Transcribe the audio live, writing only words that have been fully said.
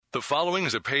The following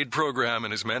is a paid program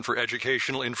and is meant for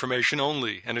educational information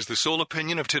only and is the sole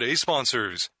opinion of today's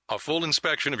sponsors. A full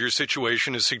inspection of your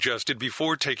situation is suggested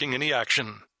before taking any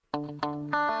action.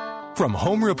 From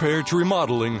home repair to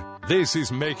remodeling, this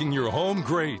is Making Your Home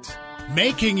Great.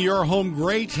 Making Your Home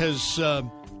Great has,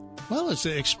 it's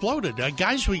exploded.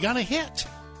 Guys, we got a hit.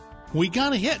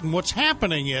 And what's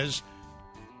happening is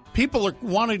people are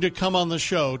wanting to come on the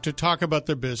show to talk about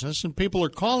their business, and people are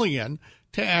calling in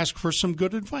to ask for some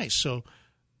good advice. So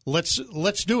let's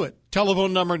do it.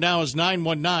 Telephone number now is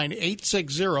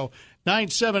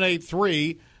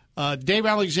 919-860-9783. Dave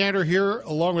Alexander here,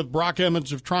 along with Brock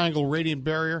Emmons of Triangle Radiant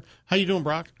Barrier. How you doing,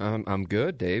 Brock? I'm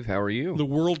good, Dave. How are you? The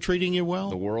world treating you well?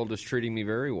 The world is treating me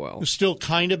very well. You're still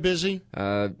kind of busy?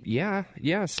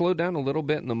 Yeah. Slowed down a little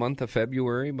bit in the month of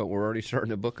February, but we're already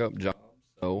starting to book up jobs.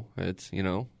 So it's,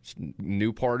 it's a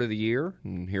new part of the year,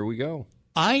 and here we go.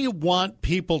 I want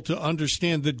people to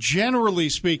understand that, generally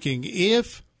speaking,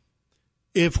 if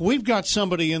we've got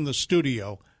somebody in the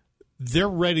studio, they're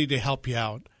ready to help you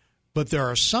out. But there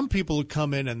are some people who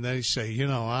come in and they say,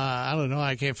 I don't know,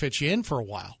 I can't fit you in for a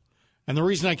while. And the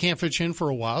reason I can't fit you in for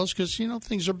a while is because,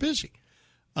 things are busy.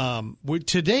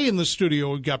 Today in the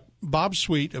studio, we've got Bob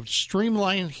Sweet of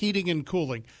Streamline Heating and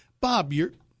Cooling. Bob,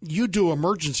 you do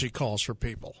emergency calls for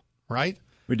people, right?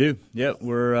 We do. Yeah,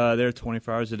 we're there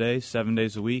 24 hours a day, 7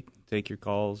 days a week. Take your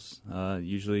calls.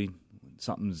 Usually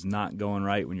something's not going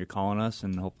right when you're calling us,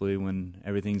 and hopefully when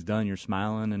everything's done, you're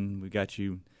smiling, and we got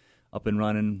you up and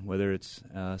running, whether it's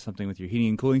something with your heating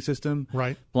and cooling system,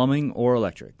 right, plumbing, or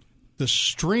electric. The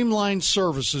Streamline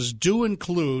services do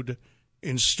include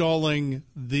installing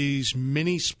these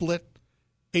mini-split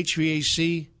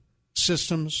HVAC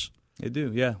systems. They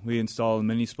do, yeah. We install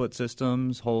mini-split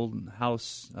systems, whole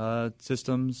house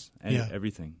systems, and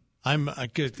everything. I'm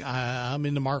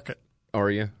in the market. Are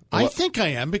you? I think I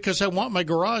am, because I want my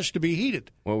garage to be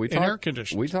heated and air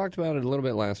conditioned. We talked about it a little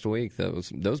bit last week.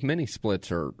 Those mini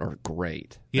splits are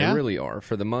great. Yeah? They really are.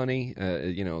 For the money,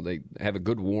 they have a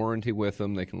good warranty with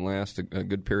them. They can last a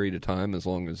good period of time as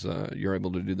long as you're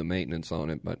able to do the maintenance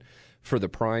on it. But for the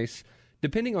price,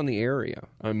 depending on the area,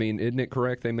 I mean, isn't it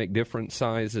correct? They make different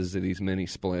sizes of these mini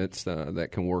splits that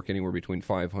can work anywhere between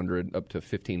 500 up to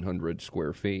 1,500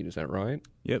 square feet. Is that right?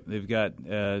 Yep, they've got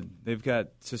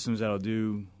systems that'll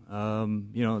do.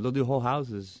 They'll do whole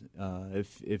houses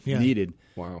if needed.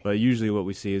 Wow! But usually, what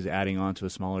we see is adding on to a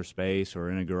smaller space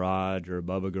or in a garage or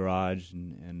above a garage,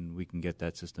 and we can get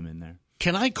that system in there.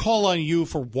 Can I call on you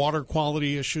for water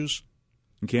quality issues?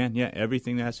 You can, yeah.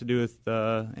 Everything that has to do with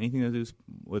anything to do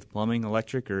with plumbing,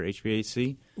 electric, or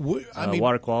HVAC.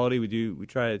 Water quality, we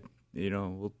try to.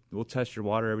 We'll test your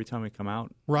water every time we come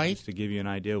out, right? Just to give you an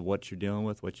idea of what you're dealing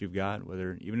with, what you've got,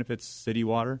 even if it's city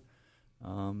water.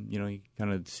 You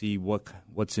kind of see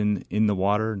what's in the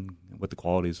water and what the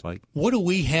quality is like. What do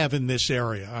we have in this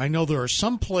area? I know there are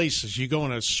some places you go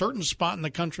in a certain spot in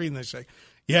the country and they say,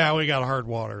 "Yeah, we got hard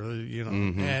water."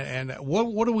 Mm-hmm. And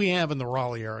what do we have in the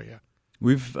Raleigh area?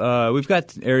 We've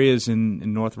got areas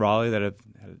in North Raleigh that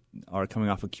are coming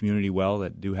off a community well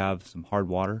that do have some hard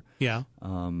water. Yeah.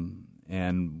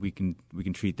 And we can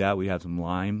treat that. We have some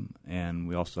lime, and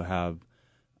we also have.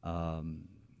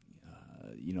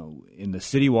 In the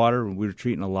city water, we're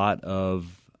treating a lot of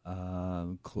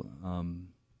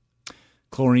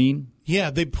chlorine.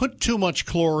 Yeah, they put too much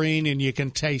chlorine and you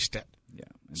can taste it. Yeah.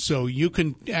 So you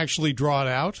can actually draw it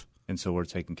out? And so we're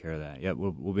taking care of that. Yeah,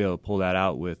 we'll be able to pull that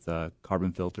out with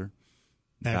carbon filter,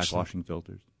 backwashing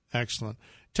filters. Excellent.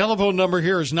 Telephone number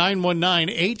here is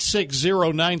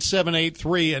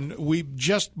 919-860-9783, and we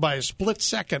just by a split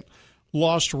second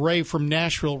lost Ray from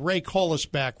Nashville. Ray, call us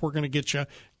back. We're going to get you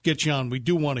on. We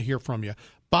do want to hear from you.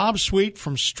 Bob Sweet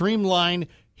from Streamline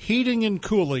Heating and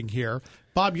Cooling here.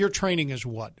 Bob, your training is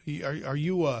what? Are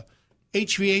you a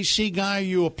HVAC guy? Are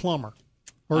you a plumber?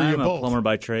 Or are you I'm both? a plumber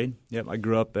by trade. Yep, I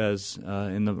grew up as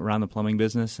around the plumbing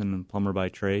business and a plumber by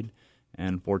trade,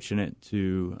 and fortunate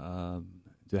to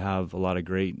have a lot of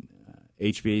great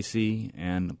HVAC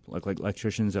and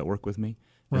electricians that work with me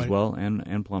as well,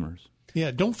 and plumbers.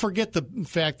 Yeah, don't forget the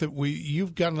fact that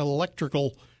you've got an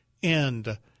electrical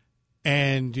end,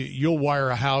 and you'll wire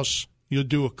a house. You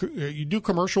do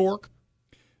commercial work?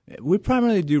 We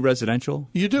primarily do residential.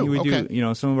 You do? We okay.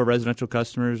 do. Some of our residential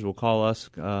customers will call us.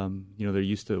 They're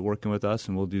used to working with us,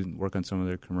 and we'll do work on some of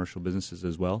their commercial businesses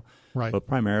as well. Right. But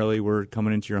primarily, we're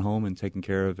coming into your home and taking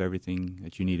care of everything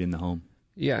that you need in the home.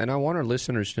 Yeah, and I want our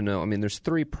listeners to know, there's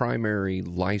three primary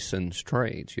licensed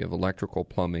trades. You have electrical,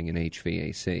 plumbing, and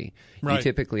HVAC. Right. You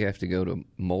typically have to go to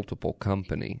multiple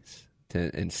companies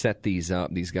and set these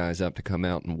guys up to come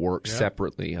out and work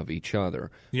separately of each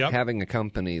other. Yep. Having a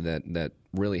company that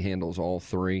really handles all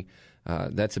three,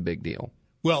 that's a big deal.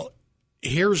 Well,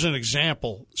 here's an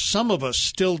example. Some of us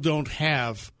still don't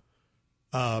have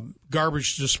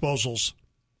garbage disposals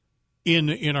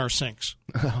in our sinks.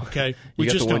 Okay, we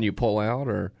got the one you pull out,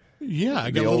 or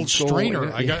I got a little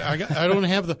strainer. I don't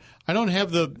have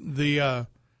the.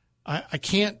 I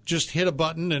can't just hit a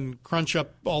button and crunch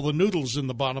up all the noodles in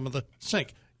the bottom of the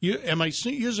sink. Am I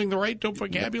using the right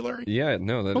vocabulary? Yeah,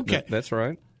 no, that's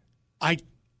right. I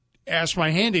asked my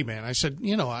handyman. I said,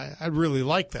 I really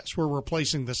like this. We're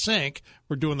replacing the sink.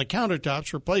 We're doing the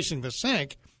countertops, replacing the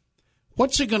sink.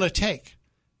 What's it going to take?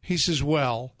 He says,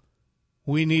 well,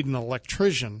 we need an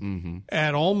electrician.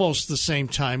 At almost the same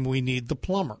time, we need the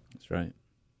plumber. That's right.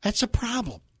 That's a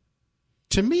problem.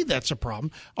 To me, that's a problem.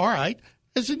 All right.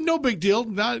 I said, no big deal,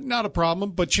 not a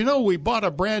problem. But, we bought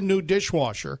a brand-new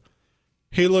dishwasher.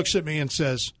 He looks at me and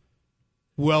says,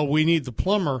 well, we need the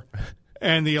plumber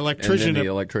and the electrician,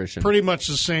 pretty much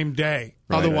the same day.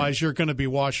 Right, otherwise, you're going to be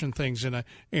washing things in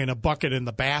a bucket in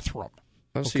the bathroom.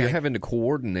 Oh, so you're having to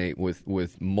coordinate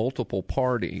with multiple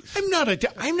parties. I'm not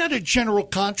a general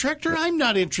contractor. I'm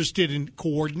not interested in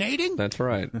coordinating. That's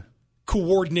right.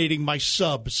 Coordinating my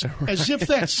subs as if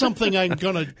that's something I'm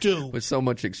going to do. With so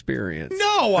much experience.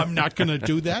 No, I'm not going to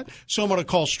do that. So I'm going to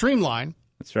call Streamline.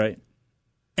 That's right.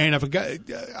 And if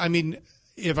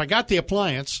I got the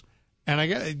appliance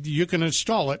and you can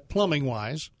install it plumbing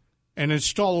wise and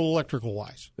install it electrical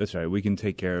wise. That's right. We can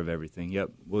take care of everything. Yep.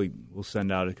 We'll send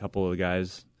out a couple of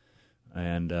guys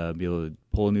and be able to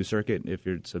pull a new circuit if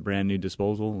it's a brand new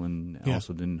disposal, and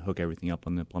also then hook everything up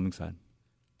on the plumbing side.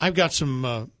 I've got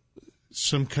some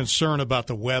concern about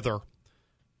the weather.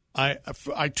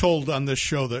 I told on this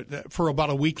show that for about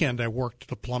a weekend I worked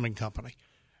at a plumbing company.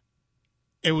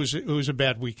 It was a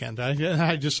bad weekend.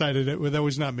 I decided that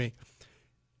was not me.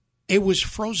 It was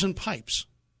frozen pipes.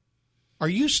 Are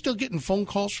you still getting phone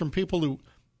calls from people who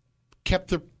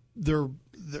kept their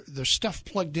stuff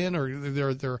plugged in, or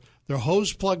their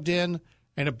hose plugged in,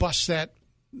 and it busts that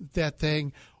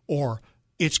thing, or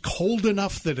it's cold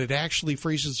enough that it actually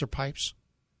freezes their pipes?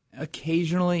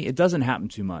 Occasionally. It doesn't happen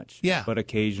too much. Yeah. But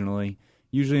occasionally.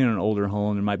 Usually in an older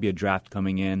home, there might be a draft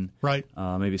coming in. Right.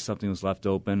 Maybe something was left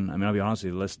open. I mean, I'll be honest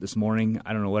with you, this morning,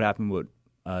 I don't know what happened, but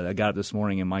I got up this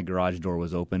morning and my garage door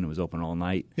was open. It was open all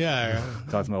night. Yeah. I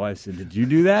talked to my wife, said, did you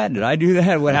do that? Did I do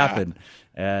that? What happened?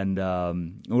 And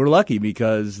we're lucky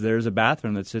because there's a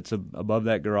bathroom that sits above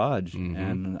that garage.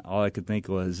 And all I could think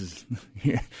was,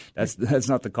 that's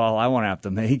not the call I want to have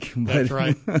to make. But that's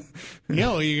right.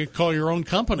 You could call your own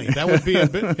company. That would be a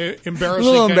bit embarrassing.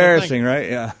 A little embarrassing, right?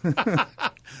 Yeah.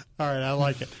 All right, I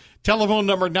like it. Telephone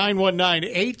number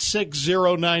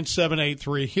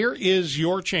 919-860-9783. Here is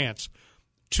your chance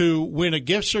to win a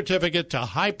gift certificate to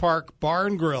High Park Bar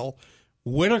and Grill,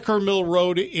 Whitaker Mill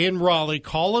Road in Raleigh.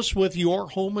 Call us with your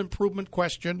home improvement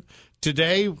question.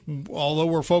 Today, although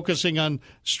we're focusing on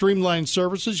streamlined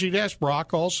services, you'd ask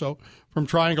Brock also from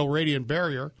Triangle Radiant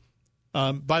Barrier.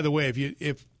 By the way,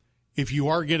 if you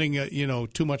are getting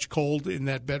too much cold in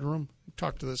that bedroom,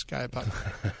 talk to this guy about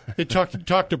it.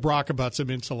 Talk to Brock about some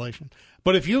insulation.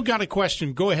 But if you've got a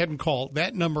question, go ahead and call.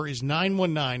 That number is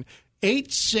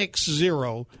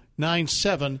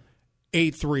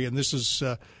 919-860-9783, and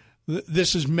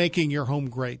this is making your home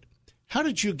great. How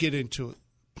did you get into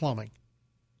plumbing?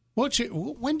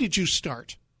 When did you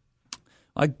start?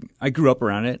 I grew up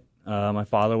around it. My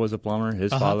father was a plumber.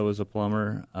 His father was a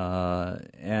plumber.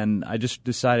 And I just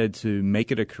decided to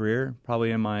make it a career probably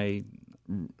in my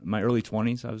early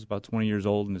 20s. I was about 20 years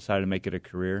old and decided to make it a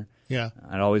career. Yeah.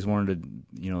 I'd always wanted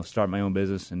to, start my own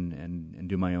business and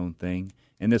do my own thing.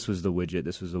 And this was the widget.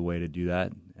 This was the way to do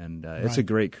that. And it's a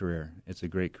great career. It's a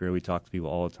great career. We talk to people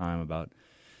all the time about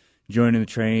joining the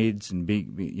trades and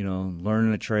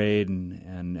learning a trade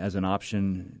and as an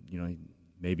option,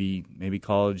 maybe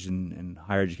college and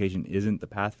higher education isn't the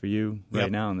path for you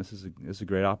right now. And this is a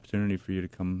great opportunity for you to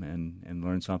come and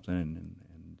learn something and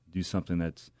do something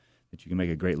that you can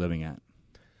make a great living at.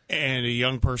 And a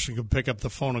young person can pick up the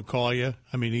phone and call you.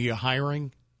 I mean, are you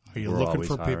hiring? Are you looking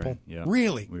for people? Yeah.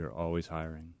 Really? We are always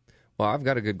hiring. Well, I've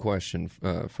got a good question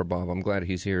for Bob. I'm glad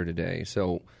he's here today.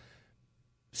 So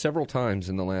several times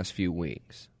in the last few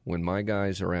weeks, when my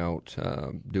guys are out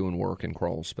doing work in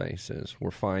crawl spaces,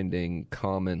 we're finding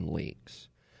common leaks.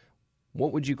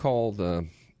 What would you call the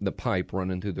pipe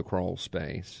running through the crawl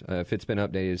space? If it's been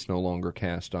updated, it's no longer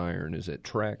cast iron. Is it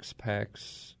Trex,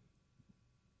 PEX?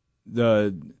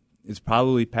 It's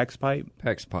probably PEX pipe.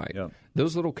 PEX pipe. Yep.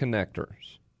 Those little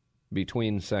connectors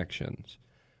between sections,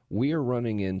 we are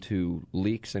running into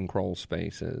leaks and crawl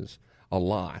spaces a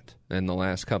lot in the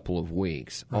last couple of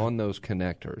weeks on those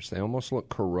connectors. They almost look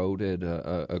corroded,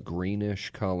 a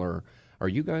greenish color. Are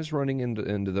you guys running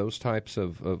into those types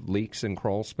of leaks and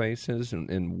crawl spaces,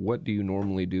 and what do you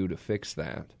normally do to fix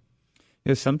that?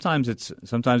 Yeah, sometimes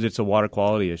it's a water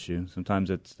quality issue. Sometimes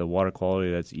it's the water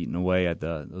quality that's eating away at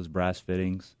those brass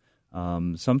fittings.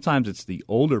 Sometimes it's the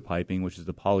older piping, which is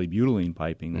the polybutylene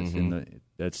piping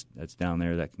that's that's down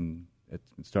there that can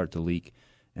start to leak.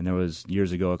 And there was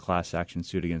years ago a class action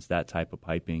suit against that type of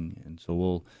piping, and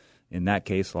so in that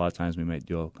case, a lot of times we might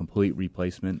do a complete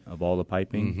replacement of all the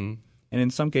piping. And in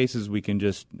some cases, we can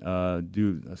just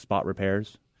do spot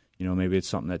repairs. Maybe it's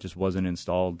something that just wasn't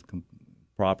installed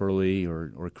properly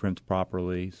or crimped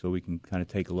properly, so we can kind of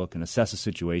take a look and assess the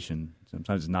situation.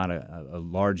 Sometimes it's not a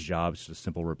large job, it's just a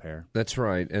simple repair. That's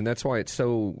right, and that's why it's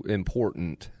so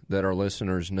important that our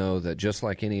listeners know that just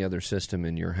like any other system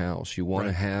in your house, you want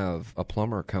to have a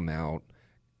plumber come out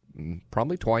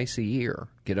probably twice a year,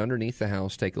 get underneath the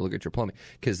house, take a look at your plumbing.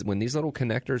 Because when these little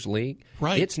connectors leak,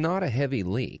 it's not a heavy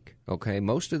leak, okay?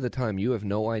 Most of the time you have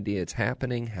no idea it's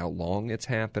happening, how long it's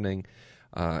happening,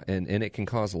 and it can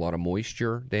cause a lot of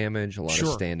moisture damage, a lot of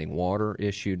standing water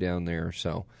issue down there.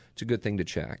 So it's a good thing to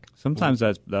check. Sometimes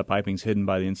that piping's hidden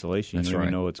by the insulation. You don't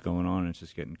even know what's going on. It's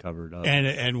just getting covered up.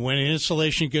 And when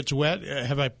insulation gets wet,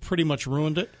 have I pretty much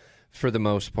ruined it? For the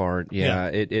most part, yeah.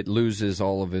 It loses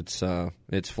all of its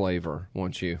flavor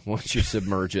once you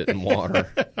submerge it in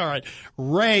water. All right.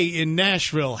 Ray in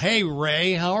Nashville. Hey,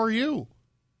 Ray, how are you?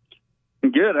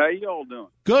 Good. How you all doing?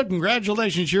 Good.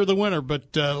 Congratulations. You're the winner.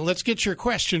 But let's get your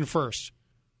question first.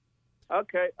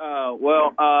 Okay. I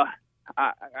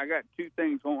got two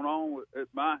things going on at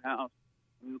my house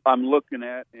I'm looking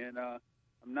at, and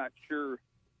I'm not sure.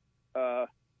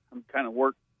 I'm kind of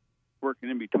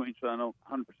working in between, so I don't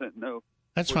 100% know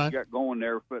That's what fine. you got going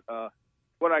there. But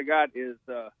what I got is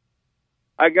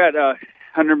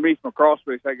underneath my crawl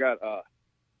space, I got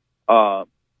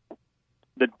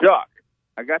the duct.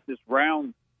 I got this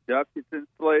round duct that's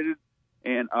insulated,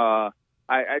 and I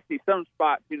see some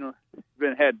spots,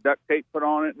 had duct tape put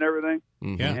on it and everything.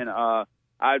 Yeah.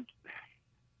 And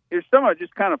there's some of it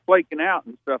just kind of flaking out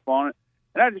and stuff on it.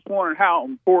 And I just wondered how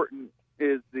important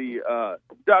is the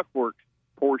ductwork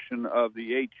portion of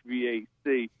the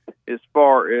HVAC as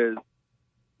far as,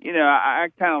 I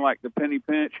kind of like the penny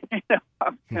pinch. I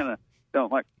kind of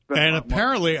don't like to spend And my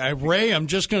apparently, Ray, I'm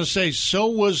just going to say, so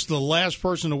was the last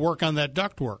person to work on that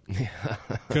ductwork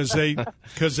because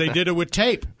they did it with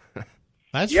tape.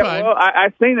 That's fine. Well,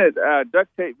 I've seen it, duct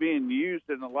tape being used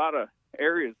in a lot of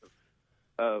areas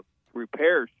of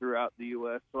repairs throughout the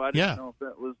U.S., so I didn't know if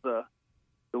that was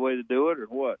the way to do it or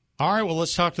what. All right, well,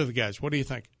 let's talk to the guys. What do you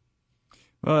think?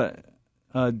 Well,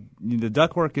 the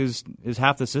ductwork is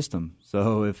half the system.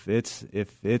 So if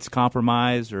it's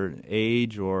compromised or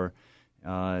age or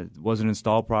wasn't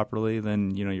installed properly,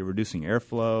 then you're reducing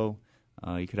airflow.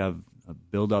 You could have a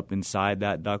buildup inside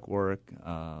that ductwork.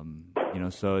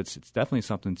 So it's definitely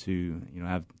something to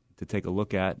have to take a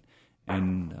look at.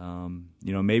 And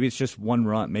maybe it's just one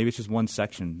run, maybe it's just one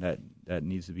section that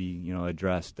needs to be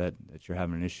addressed that you're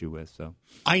having an issue with. So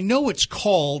I know it's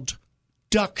called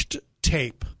duct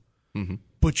tape,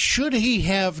 but should he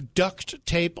have duct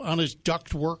tape on his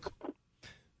ductwork?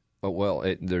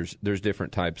 Well, there's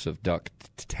different types of duct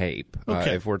tape.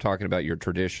 Okay. If we're talking about your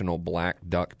traditional black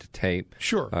duct tape,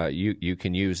 sure, you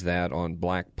can use that on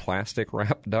black plastic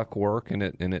wrap ductwork,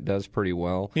 and it does pretty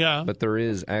well. Yeah. But there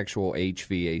is actual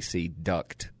HVAC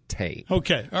duct tape.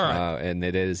 Okay, all right. And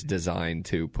it is designed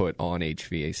to put on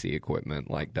HVAC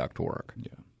equipment like ductwork. Yeah.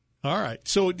 All right.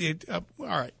 So all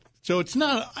right. So it's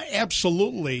not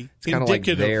absolutely kind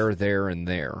indicative. Of like there, and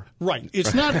there. Right.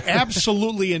 It's not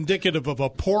absolutely indicative of a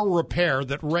poor repair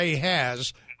that Ray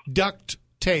has duct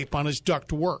tape on his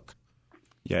duct work.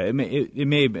 Yeah, it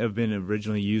may have been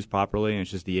originally used properly, and it's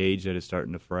just the age that it's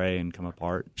starting to fray and come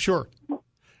apart. Sure.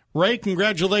 Ray,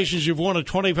 congratulations. You've won a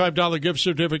 $25 gift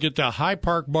certificate to High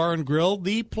Park Bar and Grill,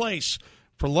 the place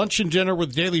for lunch and dinner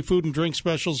with daily food and drink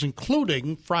specials,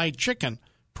 including fried chicken,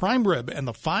 prime rib, and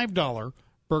the $5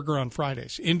 burger on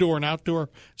Fridays. Indoor and outdoor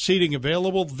seating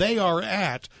available. They are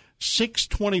at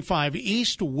 625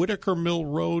 East Whitaker Mill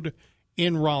Road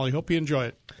in Raleigh. Hope you enjoy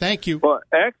it. Thank you. Well,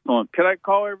 excellent. Can I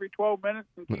call every 12 minutes?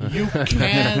 You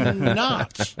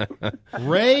cannot.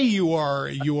 Ray, you are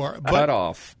cut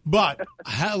off. But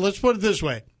let's put it this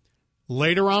way.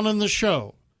 Later on in the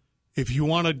show, if you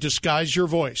want to disguise your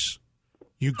voice,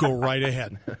 you go right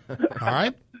ahead. All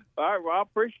right? All right, well, I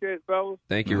appreciate it, fellas.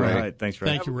 Thank you, Ray. All right, thanks, Ray.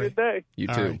 Thank you, Ray. Have a good day. You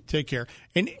All too. right, take care.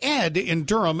 And Ed in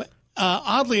Durham,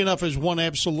 oddly enough, has won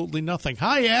absolutely nothing.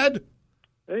 Hi, Ed.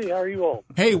 Hey, how are you all?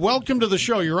 Hey, welcome to the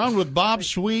show. You're on with Bob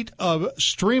Sweet of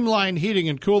Streamline Heating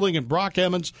and Cooling and Brock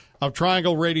Emmons of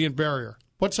Triangle Radiant Barrier.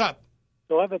 What's up?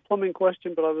 So I have a plumbing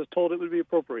question, but I was told it would be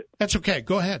appropriate. That's okay.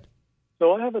 Go ahead.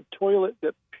 So I have a toilet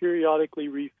that periodically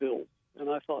refills, and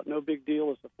I thought no big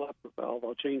deal. It's a flapper valve.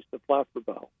 I'll change the flapper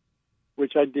valve,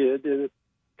 which I did, and it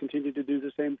continued to do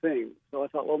the same thing. So I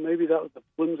thought, well, maybe that was a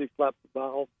flimsy flapper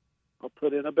valve. I'll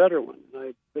put in a better one. And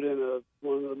I put in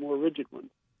one of the more rigid ones.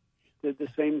 Did the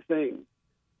same thing.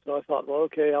 So I thought, well,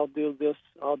 okay, I'll do this.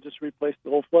 I'll just replace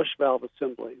the whole flush valve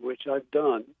assembly, which I've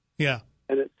done. Yeah.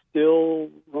 And it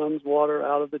still runs water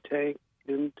out of the tank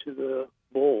into the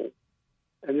bowl.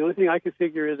 And the only thing I can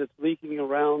figure is it's leaking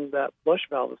around that flush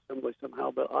valve assembly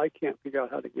somehow, but I can't figure out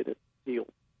how to get it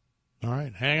sealed. All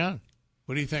right, hang on.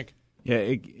 What do you think? Yeah,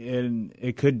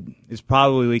 it's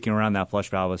probably leaking around that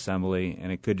flush valve assembly,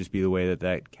 and it could just be the way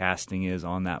that casting is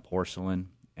on that porcelain,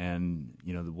 and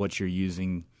what you're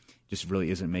using just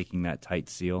really isn't making that tight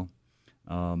seal.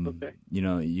 Okay.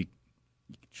 You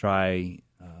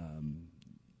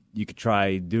could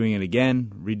try doing it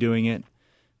again, redoing it.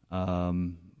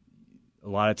 A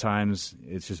lot of times,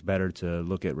 it's just better to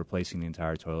look at replacing the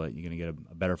entire toilet. You're going to get a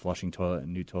better flushing toilet, a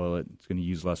new toilet. It's going to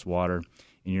use less water,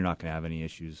 and you're not going to have any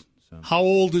issues. So. How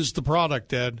old is the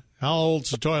product, Ed? How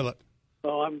old's the toilet?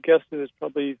 Oh, I'm guessing it's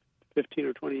probably 15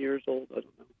 or 20 years old. I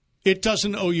don't know. It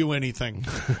doesn't owe you anything.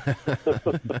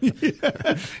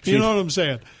 You know what I'm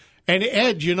saying? And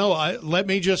Ed, let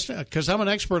me just, because I'm an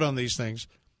expert on these things.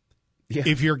 Yeah.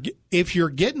 If you're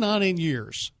getting on in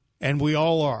years, and we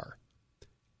all are,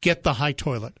 get the high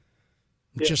toilet.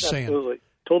 I'm just saying. Absolutely.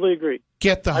 Totally agree.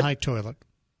 Get the high toilet.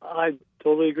 I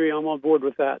totally agree. I'm on board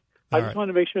with that. I just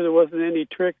wanted to make sure there wasn't any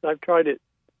tricks. I've tried it.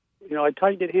 I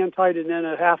tightened it, hand tight, and then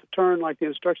a half a turn like the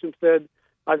instructions said.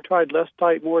 I've tried less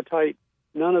tight, more tight.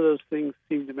 None of those things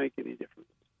seem to make any difference.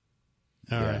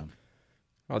 All right.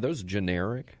 Are those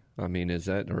generic? I mean, is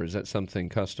that something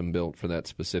custom built for that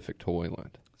specific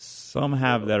toilet? Some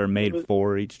have that are made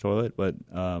for each toilet, but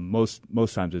most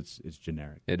times it's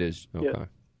generic. It is? Okay.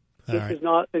 Yeah. This is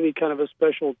not any kind of a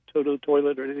special Toto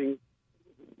toilet or anything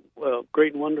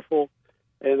great and wonderful,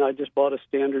 and I just bought a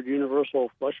standard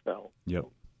universal flush valve. Yep.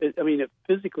 It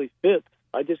physically fits.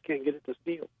 I just can't get it to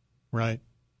seal. Right.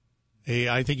 Hey,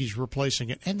 I think he's replacing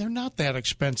it, and they're not that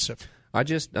expensive. I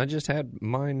just had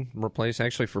mine replaced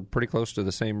actually for pretty close to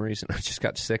the same reason. I just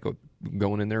got sick of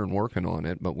going in there and working on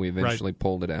it, but we eventually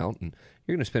pulled it out. And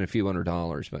you're going to spend a few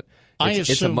 $100s, but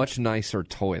it's a much nicer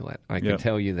toilet. I can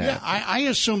tell you that. Yeah, I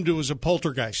assumed it was a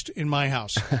poltergeist in my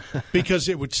house because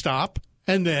it would stop,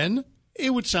 and then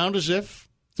it would sound as if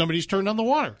somebody's turned on the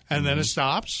water, and then it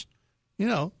stops.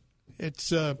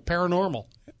 It's paranormal.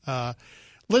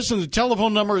 Listen, the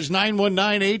telephone number is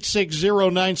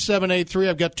 919-860-9783.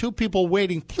 I've got two people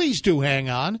waiting. Please do hang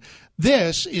on.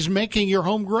 This is Making Your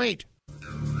Home Great.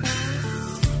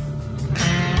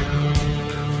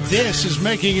 This is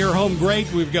Making Your Home Great.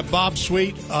 We've got Bob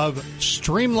Sweet of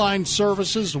Streamline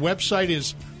Services. The website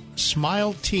is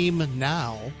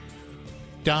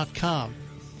SmileTeamNow.com.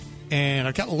 And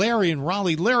I've got Larry in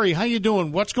Raleigh. Larry, how you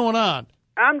doing? What's going on?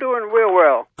 I'm doing real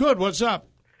well. Good. What's up?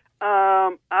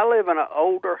 I live in an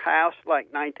older house,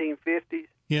 like 1950s.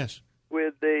 Yes.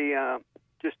 With the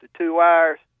just the two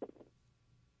wires,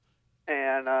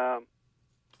 and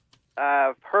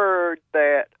I've heard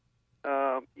that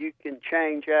you can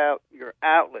change out your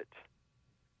outlets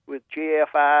with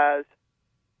GFIs.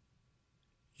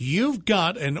 You've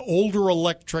got an older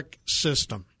electric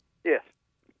system. Yes.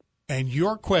 And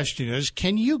your question is,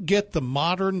 can you get the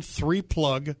modern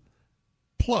 3-plug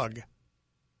plug?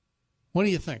 What do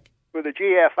you think? With a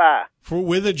GFI.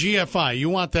 With a GFI. You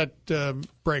want that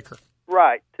breaker.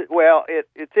 Right. Well,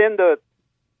 it's in the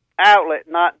outlet,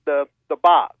 not the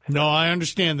box. No, I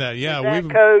understand that. Yeah. Is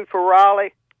that code for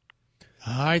Raleigh?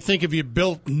 I think if you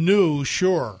built new,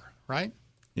 sure. Right?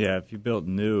 Yeah, if you built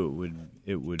new,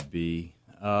 it would be.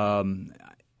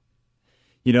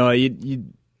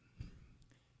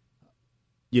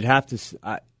 You'd have to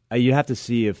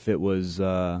see if it was.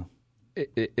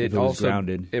 It also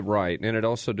grounded. Right, and it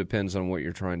also depends on what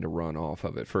you're trying to run off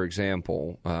of it. For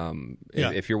example,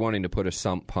 if you're wanting to put a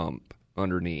sump pump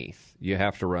underneath, you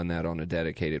have to run that on a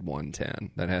dedicated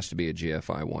 110. That has to be a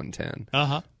GFI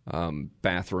 110.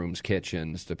 Bathrooms,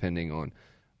 kitchens, depending on.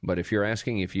 But if you're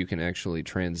asking if you can actually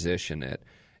transition it,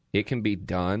 it can be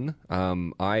done.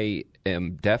 I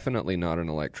am definitely not an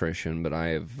electrician, but I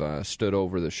have stood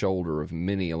over the shoulder of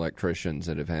many electricians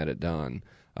that have had it done.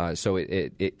 So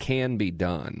it can be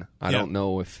done. I don't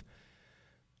know if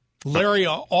Larry.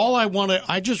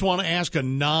 I just want to ask a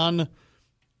non-technical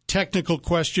technical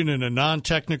question in a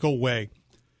non-technical way.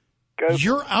 Go.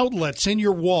 Your outlets in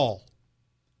your wall,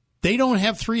 they don't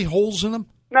have 3 holes in them?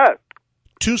 No.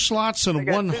 2 slots They and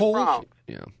got 1 2 hole? prongs.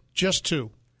 Yeah. Just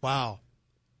 2. Wow.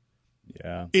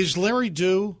 Yeah. Is Larry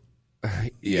due, Yeah.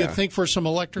 you think, for some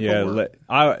electrical Yeah, work?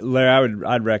 Larry,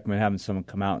 I'd recommend having someone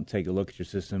come out and take a look at your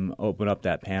system, open up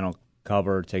that panel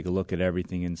cover, take a look at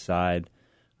everything inside.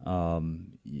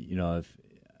 If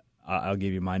I'll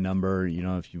give you my number,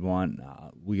 if you want,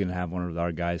 we can have one of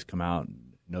our guys come out,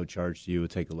 no charge to you. We'll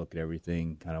take a look at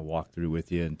everything, kind of walk through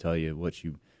with you, and tell you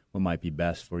what might be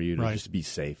best for you to Right. just be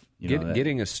safe.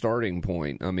 Getting a starting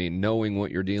point. I mean, knowing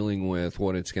what you're dealing with,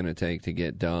 what it's going to take to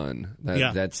get done.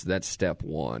 That's step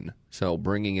one. So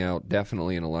bringing out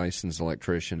definitely a licensed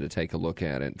electrician to take a look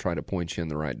at it and try to point you in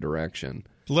the right direction.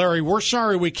 Larry, we're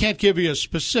sorry we can't give you a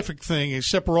specific thing,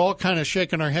 except we're all kind of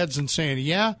shaking our heads and saying,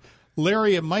 yeah,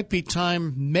 Larry, it might be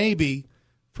time maybe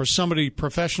for somebody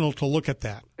professional to look at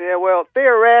that. Yeah, well,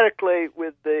 theoretically,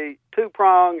 with the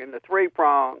 2-prong and the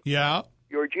 3-prong, Yeah.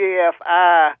 your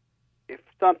GFI, if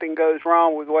something goes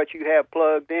wrong with what you have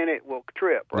plugged in, it will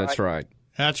trip, right? That's right.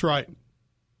 That's right.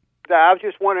 So I was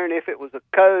just wondering if it was a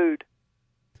code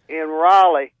in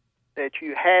Raleigh that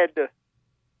you had to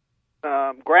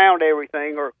ground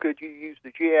everything, or could you use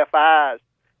the GFIs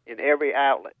in every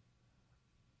outlet?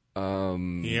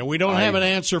 Yeah, we don't have an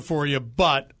answer for you,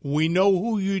 but we know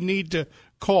who you need to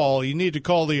call. You need to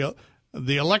call the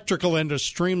electrical end of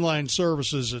Streamline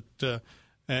Services at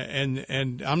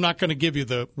and I'm not going to give you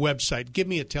the website. Give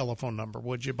me a telephone number,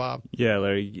 would you, Bob? Yeah,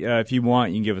 Larry. If you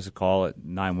want, you can give us a call at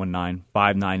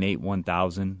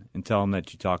 919-598-1000 and tell them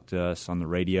that you talked to us on the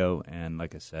radio. And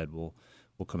like I said, we'll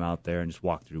come out there and just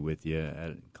walk through with you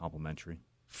at complimentary.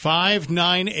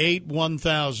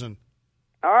 598-1000.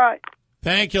 All right.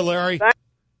 Thank you, Larry. Thanks.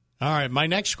 All right. My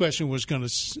next question was going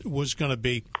to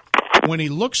be, when he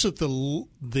looks at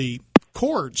the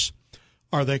cords,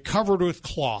 are they covered with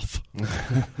cloth?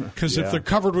 Because if they're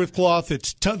covered with cloth,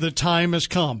 it's the time has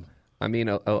come. I mean,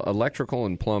 electrical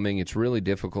and plumbing, it's really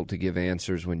difficult to give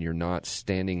answers when you're not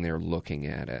standing there looking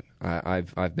at it.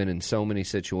 I've been in so many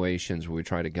situations where we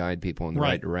try to guide people in the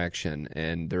right direction,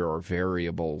 and there are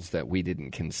variables that we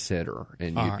didn't consider,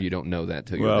 and you don't know that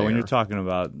till you're there. Well, when you're talking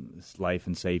about life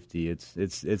and safety, it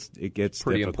gets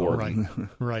pretty difficult. important.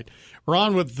 Right. We're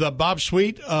on with Bob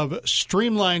Sweet of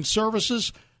Streamline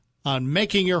Services on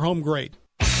Making Your Home Great.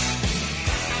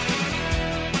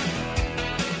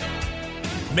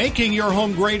 Making Your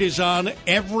Home Great is on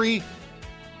every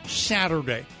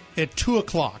Saturday at 2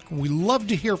 o'clock. We love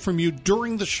to hear from you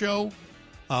during the show.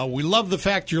 We love the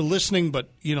fact you're listening, but,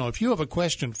 if you have a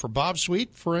question for Bob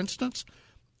Sweet, for instance,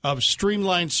 of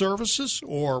Streamline Services,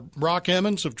 or Brock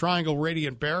Emmons of Triangle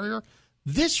Radiant Barrier,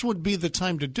 this would be the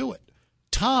time to do it.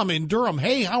 Tom in Durham,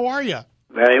 hey, how are you?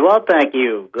 Very well, thank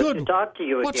you. Good to talk to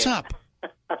you again. What's up?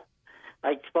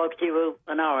 I spoke to you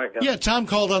an hour ago. Yeah, Tom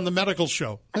called on the medical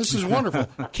show. This is wonderful.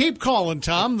 Keep calling,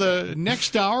 Tom. The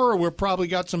next hour, we've probably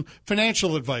got some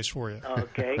financial advice for you.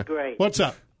 Okay, great. What's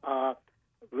up?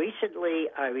 Recently,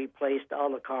 I replaced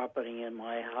all the carpeting in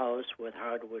my house with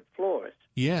hardwood floors.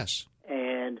 Yes.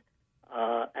 And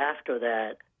after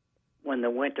that, when the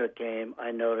winter came,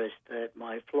 I noticed that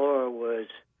my floor was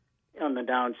on the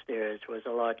downstairs was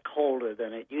a lot colder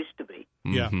than it used to be.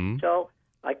 Yeah. Mm-hmm. So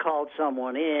I called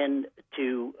someone in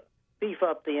to beef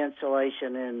up the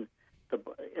insulation in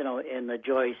the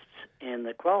joists in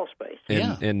the crawl space.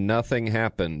 And nothing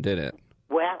happened, did it?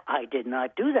 Well, I did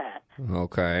not do that.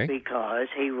 Okay. Because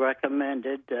he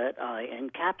recommended that I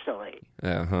encapsulate.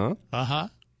 Uh-huh. Uh-huh.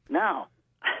 Now,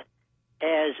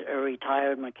 as a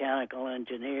retired mechanical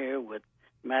engineer with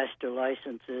master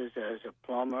licenses as a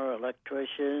plumber,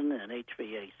 electrician, and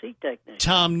HVAC technician.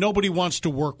 Tom, nobody wants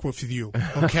to work with you,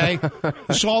 okay?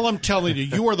 That's all I'm telling you.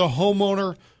 You are the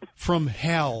homeowner from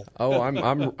hell. Oh,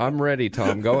 I'm ready,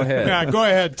 Tom. Go ahead. Yeah, go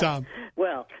ahead, Tom.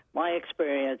 Well, my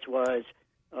experience was,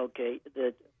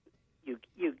 that you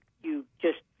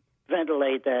just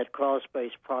ventilate that crawl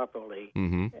space properly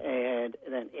and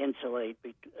then insulate,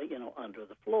 under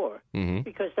the floor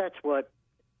because that's what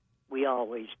we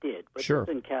always did. But sure.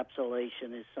 This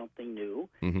encapsulation is something new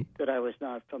that I was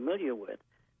not familiar with.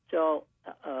 So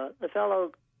the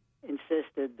fellow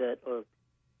insisted that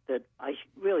I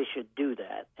really should do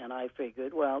that. And I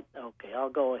figured, well, okay, I'll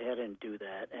go ahead and do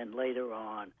that. And later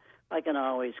on, I can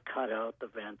always cut out the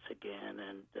vents again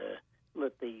and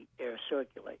let the air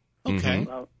circulate. Okay.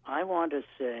 Well, I want to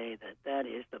say that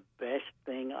is the best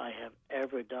thing I have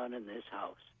ever done in this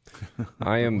house.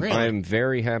 I am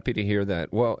very happy to hear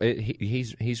that. Well,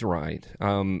 he's right.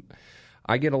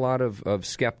 I get a lot of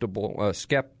skeptical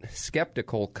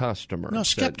customers. No,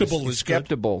 skeptical is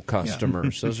skeptical good.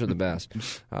 customers. Those are the best.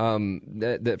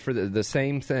 That for the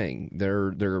same thing,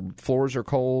 their floors are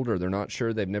cold, or they're not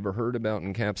sure. They've never heard about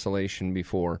encapsulation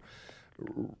before.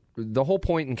 The whole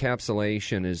point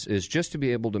encapsulation is just to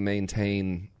be able to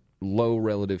maintain low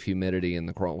relative humidity in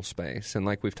the crawl space. And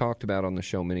like we've talked about on the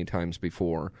show many times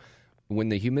before, when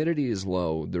the humidity is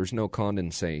low, there's no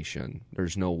condensation,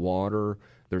 there's no water,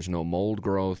 there's no mold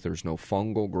growth, there's no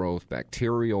fungal growth,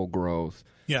 bacterial growth.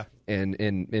 Yeah. And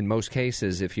in most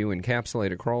cases, if you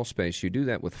encapsulate a crawl space, you do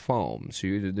that with foam. So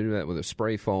you either do that with a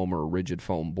spray foam or a rigid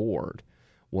foam board.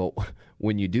 Well,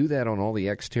 when you do that on all the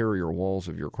exterior walls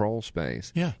of your crawl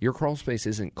space, your crawl space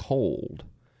isn't cold.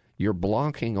 You're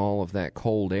blocking all of that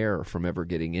cold air from ever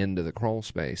getting into the crawl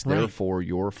space. Right. Therefore,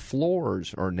 your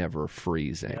floors are never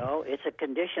freezing. No, it's a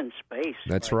conditioned space.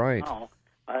 That's right. Now.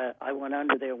 I went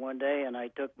under there one day, and I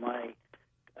took my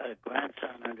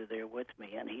grandson under there with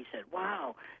me, and he said,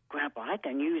 "Wow, Grandpa, I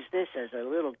can use this as a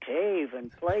little cave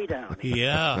and play down here."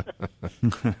 Yeah.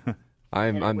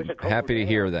 I'm happy to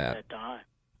hear that. All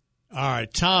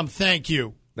right, Tom, thank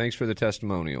you. Thanks for the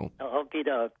testimonial. Okie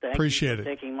doke. Appreciate you for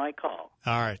taking my call.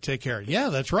 All right, take care. Yeah,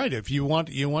 that's right. If you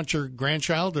want your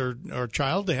grandchild or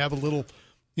child to have a little,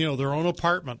 their own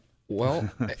apartment.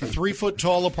 Well, 3-foot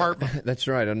tall apartment. That's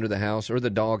right, under the house or the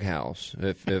dog house,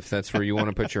 if that's where you want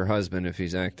to put your husband if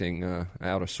he's acting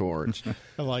out of sorts.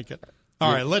 I like it.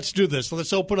 All right, let's do this.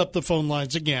 Let's open up the phone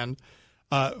lines again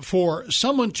for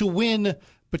someone to win,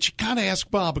 but you got to ask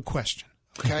Bob a question.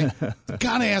 Okay,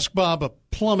 got to ask Bob a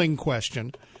plumbing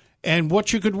question, and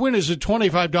what you could win is a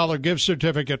 $25 gift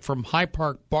certificate from High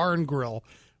Park Bar and Grill,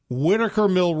 Whitaker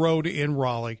Mill Road in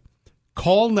Raleigh.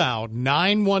 Call now,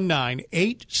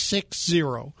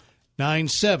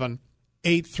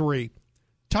 919-860-9783.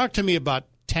 Talk to me about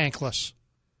tankless.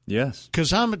 Yes.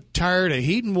 Because I'm tired of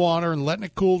heating water and letting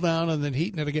it cool down and then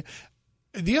heating it again.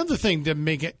 The other thing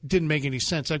didn't make any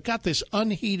sense. I've got this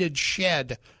unheated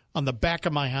shed on the back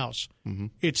of my house. Mm-hmm.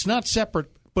 It's not separate,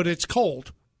 but it's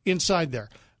cold inside there.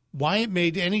 Why it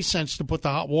made any sense to put the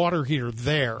hot water heater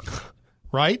there,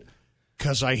 right?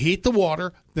 Because I heat the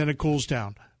water, then it cools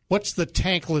down. What's the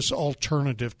tankless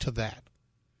alternative to that?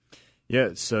 Yeah,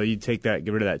 so you take that,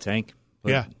 get rid of that tank.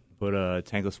 Put a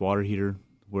tankless water heater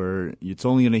where it's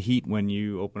only going to heat when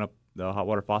you open up the hot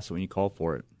water faucet when you call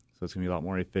for it. So it's going to be a lot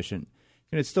more efficient.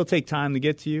 And it still take time to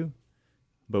get to you,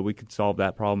 but we could solve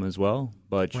that problem as well.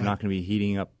 But you're not going to be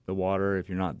heating up the water if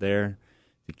you're not there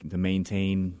to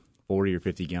maintain 40 or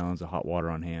 50 gallons of hot water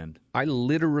on hand. I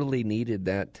literally needed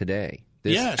that today.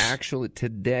 Actually,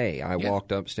 today I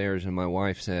walked upstairs and my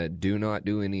wife said, "Do not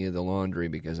do any of the laundry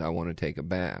because I want to take a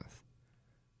bath."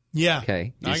 Yeah.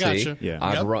 Okay. I got you.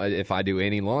 Yeah. If I do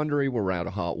any laundry, we're out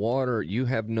of hot water. You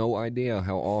have no idea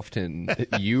how often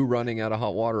you running out of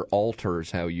hot water alters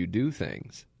how you do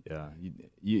things. Yeah.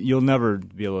 You'll never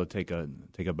be able to take a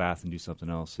bath and do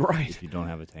something else if you don't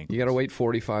have a tank. You got to wait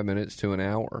 45 minutes to an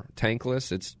hour.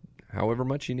 Tankless, it's however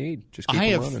much you need. Just keep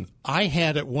them running. I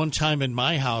had at one time in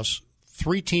my house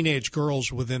 3 teenage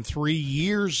girls within 3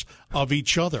 years of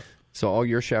each other. So all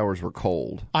your showers were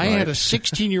cold. I had a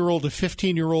 16-year-old, a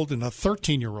 15-year-old, and a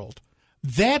 13-year-old.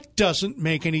 That doesn't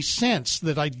make any sense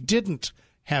that I didn't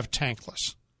have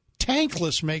tankless.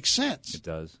 Tankless makes sense. It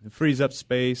does. It frees up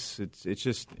space.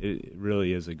 It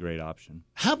really is a great option.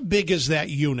 How big is that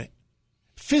unit?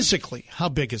 Physically, how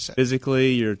big is it?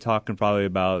 Physically, you're talking probably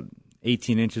about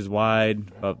 18 inches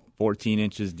wide, about 14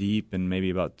 inches deep, and maybe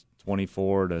about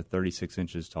 24 to 36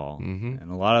 inches tall. Mm-hmm.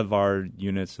 And a lot of our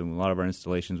units and a lot of our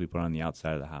installations we put on the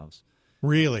outside of the house.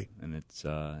 Really? And it's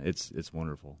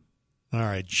wonderful. All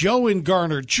right. Joe in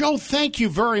Garner. Joe, thank you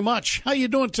very much. How you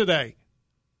doing today?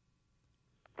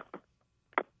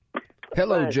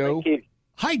 Hello, Joe.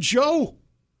 Hi, Joe.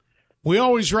 We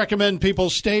always recommend people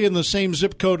stay in the same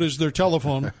zip code as their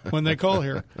telephone when they call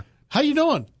here. How you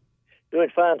doing? Doing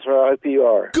fine, sir. I hope you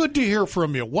are. Good to hear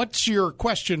from you. What's your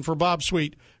question for Bob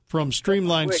Sweet from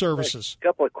Streamline Services? A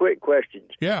couple of quick questions.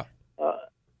 Yeah.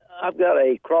 I've got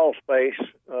a crawl space,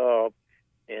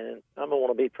 and I'm going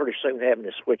to be pretty soon having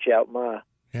to switch out my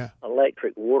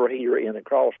electric water heater in the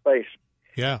crawl space.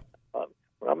 Yeah.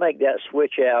 When I make that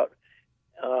switch out,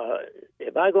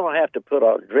 am I going to have to put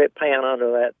a drip pan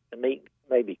under that to meet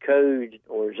maybe code,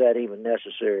 or is that even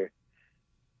necessary?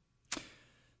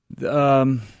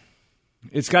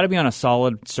 It's got to be on a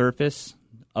solid surface.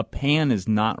 A pan is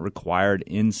not required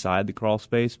inside the crawl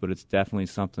space, but it's definitely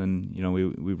something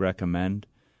we recommend.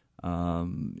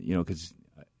 Because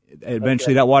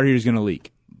eventually that water heater is going to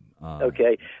leak.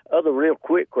 Okay. Other real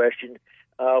quick question: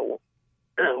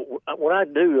 when I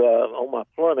do on my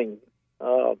plumbing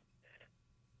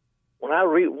when I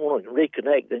want to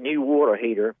reconnect the new water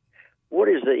heater, what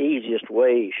is the easiest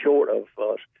way short of,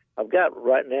 I've got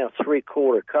right now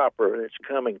 3/4 copper that's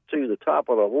coming to the top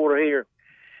of the water heater.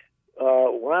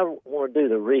 When I want to do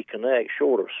the reconnect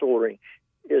short of soldering,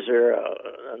 is there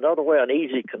another way, an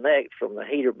easy connect from the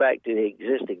heater back to the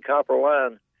existing copper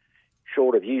line,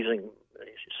 short of using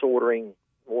soldering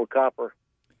more copper?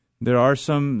 There are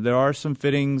some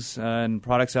fittings and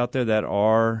products out there that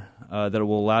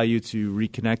will allow you to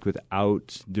reconnect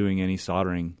without doing any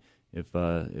soldering if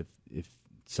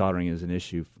soldering is an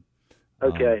issue.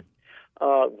 Okay.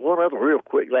 One other real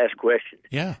quick last question.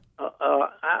 Yeah.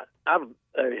 I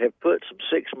have put some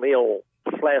 6 mil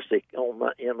plastic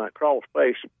in my crawl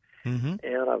space,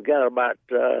 and I've got about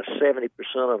 70%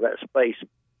 of that space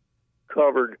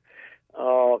covered.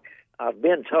 I've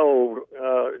been told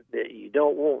that you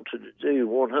don't want to do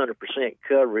 100%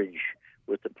 coverage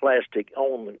with the plastic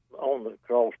on the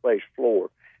crawl space floor.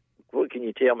 What can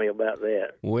you tell me about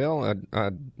that? Well,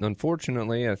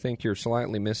 unfortunately, I think you're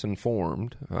slightly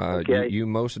misinformed. Okay. You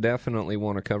most definitely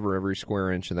want to cover every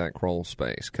square inch of that crawl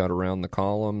space. Cut around the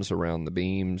columns, around the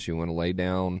beams. You want to lay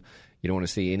down. You don't want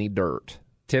to see any dirt.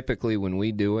 Typically, when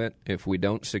we do it, if we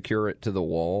don't secure it to the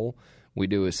wall, we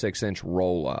do a 6-inch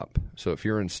roll-up. So if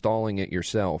you're installing it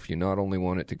yourself, you not only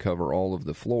want it to cover all of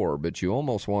the floor, but you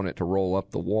almost want it to roll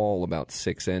up the wall about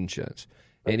 6 inches.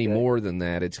 Okay. Any more than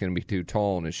that, it's going to be too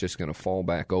tall, and it's just going to fall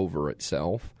back over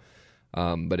itself.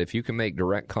 But if you can make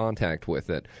direct contact with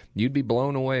it, you'd be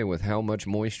blown away with how much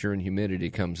moisture and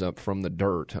humidity comes up from the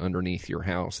dirt underneath your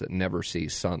house that never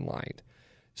sees sunlight.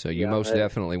 So you most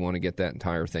definitely want to get that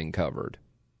entire thing covered.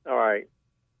 All right.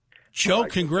 Joe,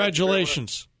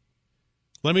 congratulations.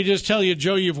 Let me just tell you,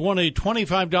 Joe, you've won a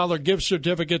 $25 gift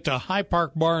certificate to High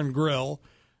Park Bar and Grill,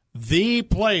 the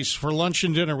place for lunch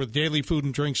and dinner with daily food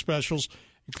and drink specials,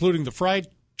 including the fried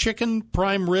chicken,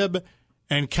 prime rib,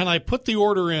 and can I put the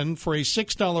order in for a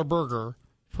 $6 burger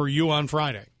for you on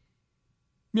Friday?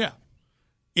 Yeah.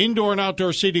 Indoor and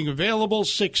outdoor seating available,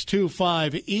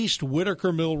 625 East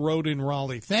Whitaker Mill Road in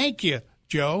Raleigh. Thank you,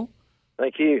 Joe.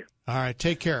 Thank you. All right,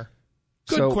 take care.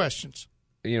 Good questions.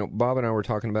 You know, Bob and I were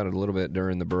talking about it a little bit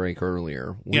during the break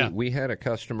earlier. We had a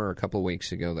customer a couple of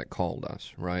weeks ago that called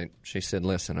us, right? She said,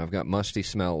 listen, I've got musty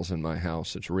smells in my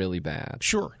house. It's really bad.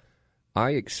 Sure.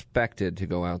 I expected to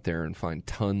go out there and find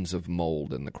tons of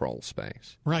mold in the crawl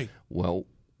space. Right. Well,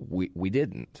 we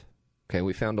didn't. Okay,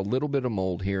 we found a little bit of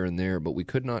mold here and there, but we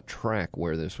could not track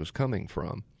where this was coming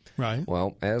from. Right.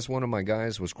 Well, as one of my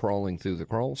guys was crawling through the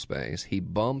crawl space, he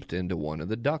bumped into one of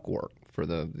the ductwork for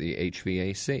the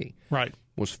HVAC. Right.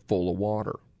 Was full of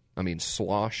water. I mean,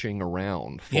 sloshing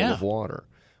around full of water.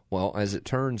 Well, as it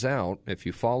turns out, if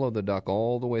you follow the duct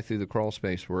all the way through the crawl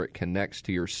space where it connects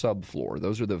to your subfloor,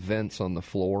 those are the vents on the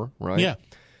floor, right? Yeah.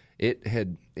 It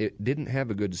didn't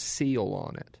have a good seal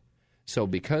on it. So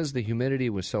because the humidity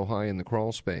was so high in the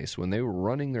crawl space, when they were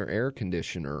running their air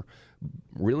conditioner,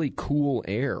 really cool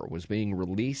air was being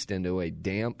released into a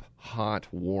damp, hot,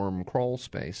 warm crawl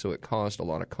space, so it caused a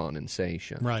lot of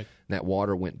condensation. Right. And that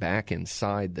water went back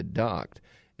inside the duct,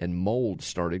 and mold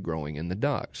started growing in the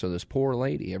duct. So this poor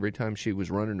lady, every time she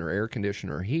was running her air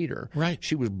conditioner or heater,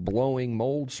 she was blowing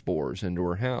mold spores into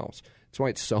her house. That's why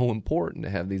it's so important to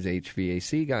have these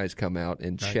HVAC guys come out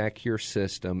and check your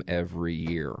system every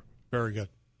year. Very good.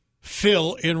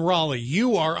 Phil in Raleigh,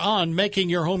 you are on Making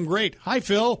Your Home Great. Hi,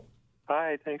 Phil.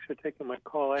 Hi, thanks for taking my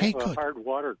call. I have a hard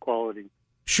water quality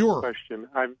question.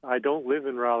 I don't live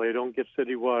in Raleigh. I don't get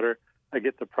city water. I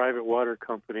get the private water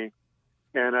company.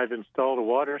 And I've installed a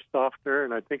water softener,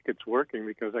 and I think it's working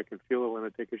because I can feel it when I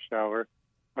take a shower.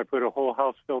 I put a whole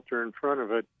house filter in front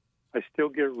of it. I still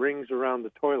get rings around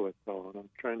the toilet, though, and I'm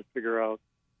trying to figure out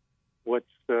what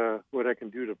I can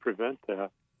do to prevent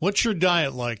that. What's your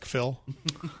diet like, Phil?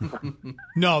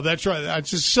 No, that's right.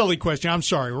 That's a silly question. I'm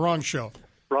sorry. Wrong show.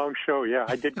 Wrong show, yeah.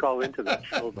 I did call into that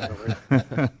show, by the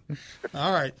way.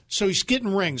 All right. So he's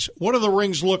getting rings. What do the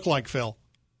rings look like, Phil?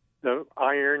 The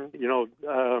iron,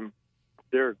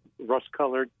 they're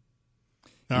rust-colored.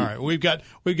 All right. We've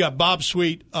got Bob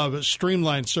Sweet of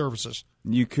Streamline Services.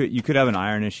 You could have an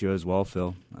iron issue as well,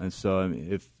 Phil. And so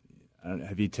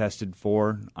have you tested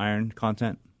for iron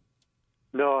content?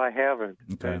 No, I haven't.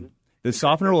 Okay. The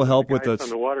softener will help with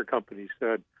the water company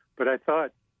said, but I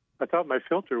thought my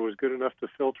filter was good enough to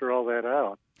filter all that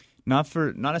out. Not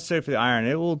necessarily for the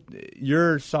iron.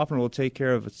 Your softener will take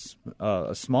care of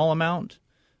a small amount,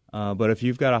 but if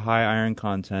you've got a high iron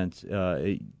content,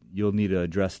 you'll need to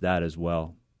address that as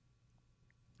well.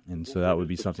 And so that would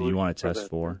be something you want to test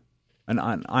for. An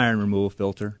iron removal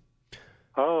filter.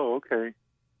 Oh, okay.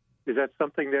 Is that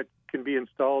something that can be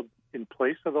installed in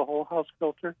place of the whole house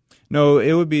filter? No,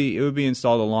 it would be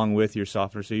installed along with your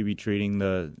softener. So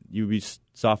you'd be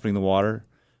softening the water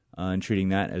and treating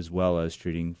that as well as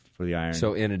treating for the iron.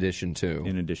 So in addition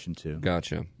to.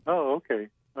 Gotcha. Oh, okay.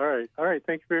 All right.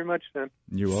 Thank you very much, then.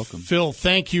 You're welcome. Phil,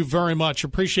 thank you very much.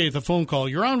 Appreciate the phone call.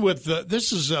 You're on with,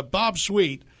 this is Bob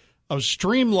Sweet of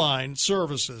Streamline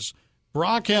Services,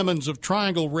 Brock Emmons of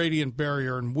Triangle Radiant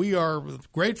Barrier, and we are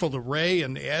grateful to Ray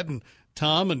and Ed and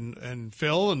Tom and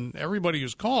Phil and everybody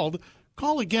who's called.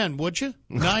 Call again, would you?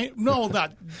 No,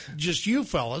 not just you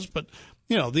fellas, but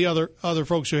the other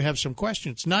folks who have some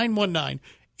questions.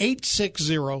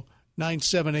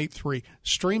 919-860-9783.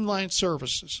 Streamline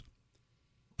Services.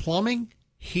 Plumbing,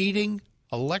 heating,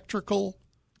 electrical,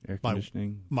 air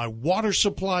conditioning. My water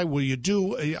supply. Will you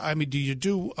do? Do you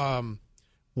do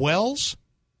wells?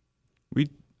 We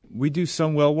do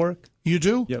some well work. You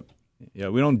do? Yep. Yeah,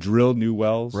 we don't drill new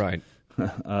wells. Right.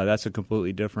 That's a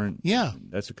completely different. Yeah.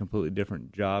 That's a completely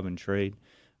different job and trade.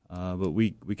 But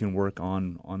we can work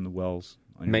on the wells.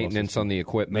 Maintenance on the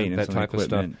equipment, that type of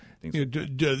stuff.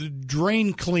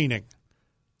 Drain cleaning.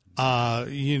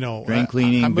 Drain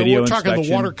cleaning, video we're talking inspection.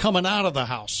 The water coming out of the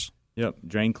house. Yep,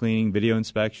 drain cleaning, video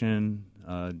inspection,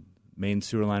 main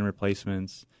sewer line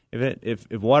replacements. If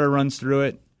water runs through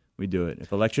it, we do it.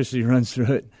 If electricity runs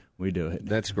through it, we do it.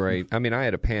 That's great. I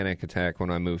had a panic attack when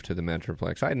I moved to the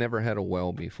Metroplex. I had never had a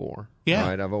well before. Yeah.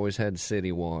 Right? I've always had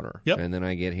city water. Yep. And then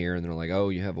I get here and they're like, "Oh,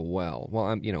 you have a well." Well,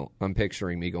 I'm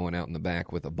picturing me going out in the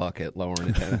back with a bucket, lowering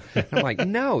it down. I'm like,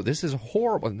 "No, this is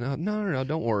horrible." No,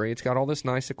 don't worry. It's got all this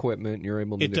nice equipment. You're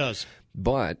able to It does.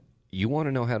 But you want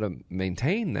to know how to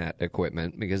maintain that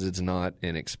equipment because it's not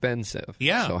inexpensive.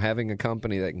 Yeah. So having a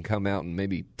company that can come out and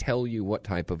maybe tell you what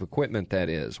type of equipment that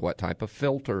is, what type of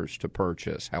filters to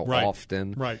purchase, how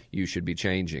often you should be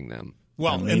changing them.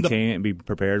 Well, and maintain it and be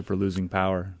prepared for losing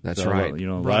power. That's right. A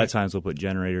lot of times we'll put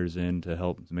generators in to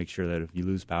help to make sure that if you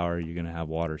lose power, you're going to have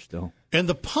water still. And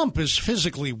the pump is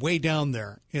physically way down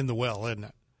there in the well, isn't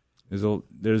it?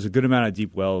 There's a good amount of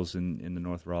deep wells in the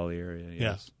North Raleigh area.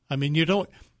 Yes. Yeah.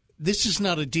 This is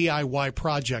not a DIY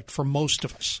project for most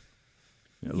of us.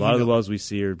 A lot of the wells we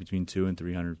see are between 200 and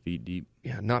 300 feet deep.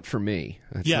 Yeah, not for me.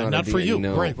 That's not for you.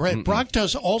 No. Right. Mm-mm. Brock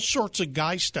does all sorts of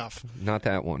guy stuff. Not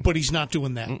that one. But he's not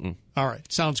doing that. Mm-mm. All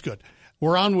right. Sounds good.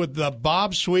 We're on with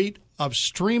Bob Sweet of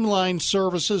Streamline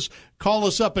Services. Call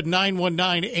us up at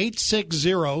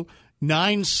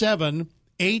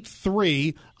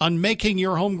 919-860-9783 on Making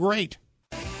Your Home Great.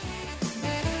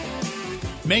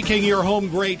 Making Your Home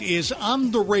Great is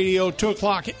on the radio 2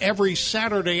 o'clock every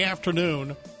Saturday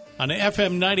afternoon on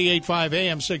FM 98.5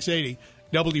 AM 680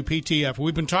 WPTF.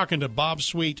 We've been talking to Bob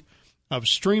Sweet of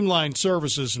Streamline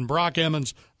Services and Brock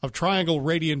Emmons of Triangle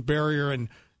Radiant Barrier. And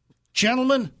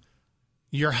gentlemen,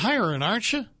 you're hiring,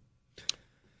 aren't you?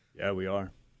 Yeah, we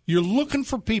are. You're looking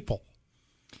for people.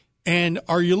 And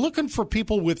are you looking for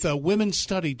people with a women's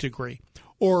study degree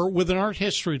or with an art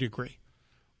history degree?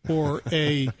 Or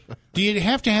do you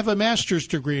have to have a master's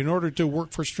degree in order to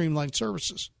work for Streamline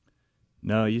Services?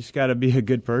 No, you just got to be a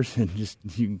good person. Just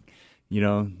if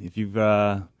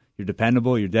you're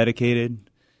dependable, you're dedicated,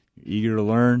 you're eager to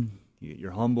learn, you're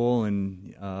humble,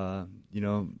 and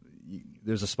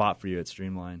there's a spot for you at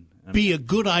Streamline. Be a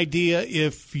good idea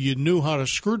if you knew how a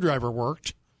screwdriver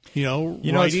worked.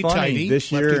 Righty tighty,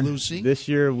 lefty loosey. This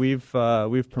year we've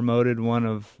promoted one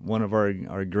of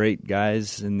our great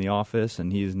guys in the office,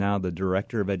 and he's now the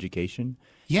director of education.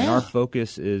 Yeah. And our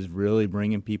focus is really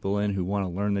bringing people in who want to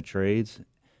learn the trades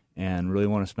and really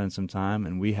want to spend some time.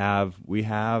 And we have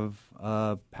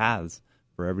paths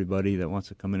for everybody that wants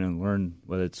to come in and learn,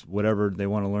 whether it's whatever they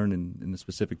want to learn in the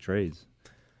specific trades.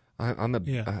 I'm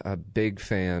a big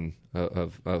fan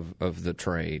of the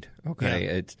trade. Okay,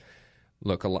 Yeah.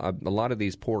 Look, a lot of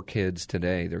these poor kids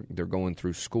today, they're going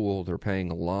through school. They're paying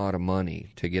a lot of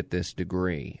money to get this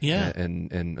degree. Yeah.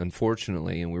 And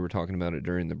unfortunately, and we were talking about it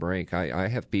during the break, I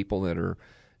have people that are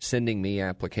sending me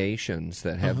applications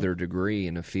that have their degree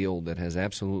in a field that has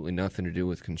absolutely nothing to do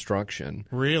with construction.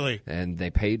 Really? And they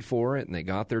paid for it, and they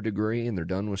got their degree, and they're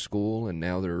done with school, and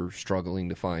now they're struggling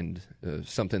to find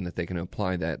something that they can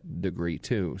apply that degree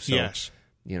to. So, yes.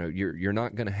 You're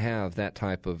not going to have that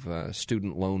type of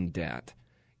student loan debt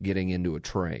getting into a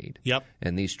trade. Yep.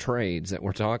 And these trades that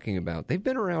we're talking about, they've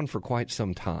been around for quite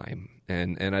some time,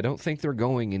 and I don't think they're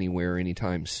going anywhere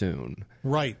anytime soon.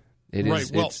 Right.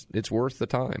 It's worth the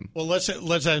time. Well, let's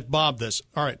ask Bob this.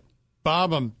 All right,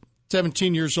 Bob, I'm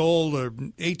 17 years old or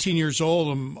 18 years old.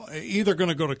 I'm either going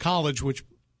to go to college, which,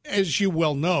 as you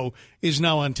well know, is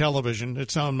now on television.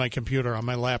 It's now on my computer, on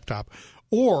my laptop,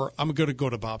 or I'm going to go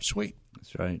to Bob Sweet.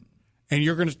 That's right. and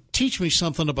you're going to teach me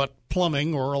something about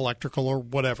plumbing or electrical or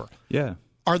whatever. Yeah.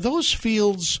 Are those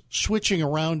fields switching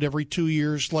around every 2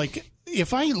 years? Like,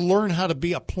 if I learn how to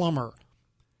be a plumber,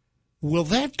 will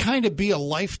that kind of be a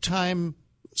lifetime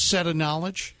set of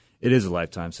knowledge? It is a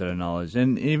lifetime set of knowledge.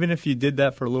 And even if you did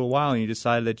that for a little while and you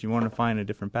decided that you want to find a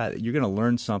different path, you're going to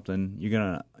learn something. You're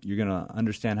going to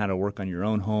understand how to work on your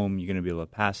own home. You're going to be able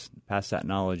to pass that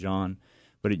knowledge on.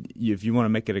 But if you want to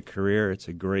make it a career, it's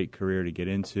a great career to get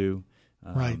into.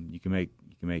 Right. You can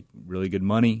make really good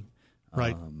money.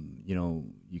 Right.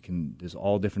 There's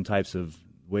all different types of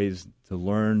ways to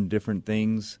learn different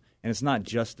things. And it's not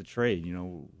just the trade.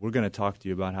 We're going to talk to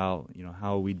you about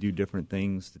how we do different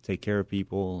things to take care of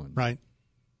people. Right.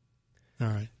 All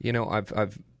right.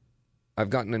 I've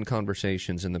gotten in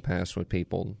conversations in the past with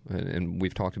people, and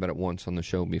we've talked about it once on the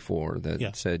show before,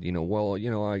 that said,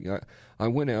 I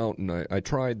went out and I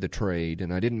tried the trade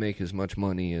and I didn't make as much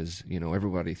money as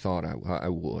everybody thought I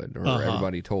would, or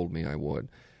everybody told me I would.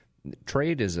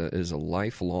 Trade is a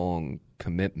lifelong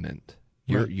commitment.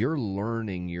 You're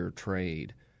learning your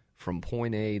trade from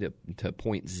point A to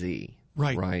point Z.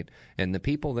 Right. And the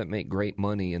people that make great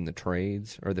money in the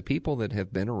trades are the people that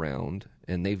have been around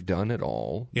and they've done it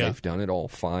all. Yeah. They've done it all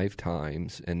 5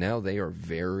 times, and now they are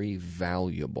very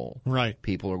valuable. Right.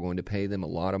 People are going to pay them a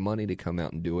lot of money to come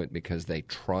out and do it because they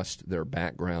trust their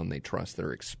background, they trust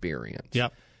their experience.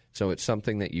 Yep. So it's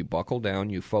something that you buckle down,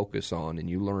 you focus on, and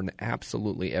you learn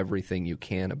absolutely everything you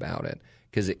can about it,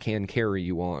 because it can carry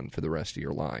you on for the rest of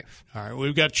your life. All right,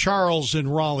 we've got Charles in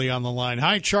Raleigh on the line.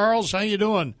 Hi, Charles. How you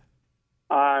doing?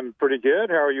 I'm pretty good.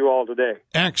 How are you all today?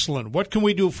 Excellent. What can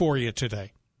we do for you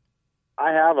today?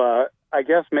 I have I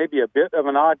guess maybe a bit of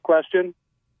an odd question.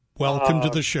 Welcome to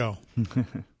the show.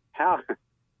 How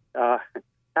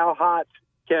hot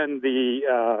can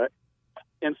the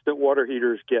instant water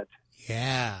heaters get?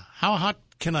 Yeah. How hot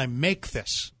can I make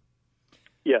this?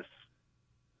 Yes.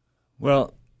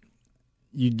 Well,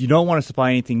 you don't want to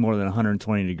supply anything more than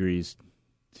 120 degrees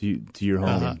to your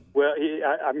home. Uh-huh. Well,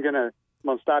 I'm gonna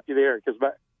stop you there, because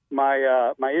my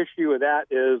issue with that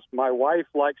is my wife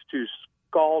likes to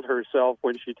scald herself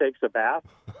when she takes a bath.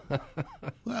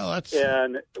 Well, that's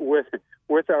and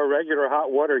with our regular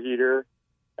hot water heater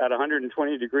at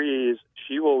 120 degrees,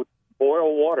 she will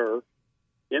boil water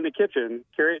in the kitchen,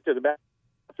 carry it to the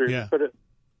bathroom, put it.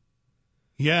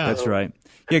 Yeah, that's right.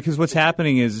 Yeah, because what's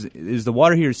happening is the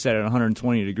water heater is set at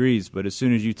 120 degrees, but as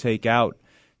soon as you take out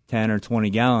 10 or 20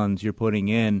 gallons, you're putting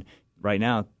in right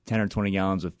now 10 or 20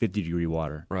 gallons of 50-degree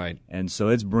water. Right. And so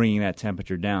it's bringing that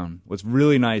temperature down. What's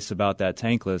really nice about that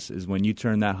tankless is when you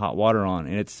turn that hot water on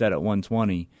and it's set at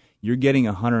 120, you're getting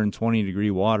 120-degree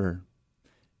water,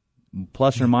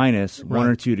 plus or minus 1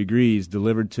 or 2 degrees,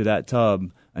 delivered to that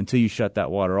tub until you shut that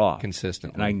water off.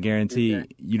 Consistently. And I can guarantee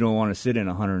you don't want to sit in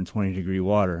 100-degree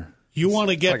water. You want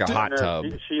to get like a hot tub.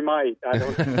 She might. I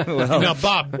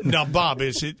don't. Now, Bob,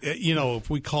 is it? If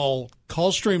we call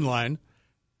Streamline,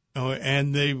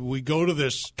 and we go to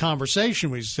this conversation,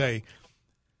 we say,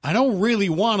 I don't really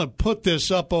want to put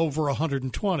this up over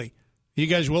 120. You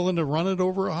guys willing to run it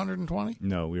over 120?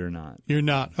 No, we are not. You're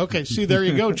not. Okay. See, there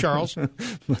you go, Charles.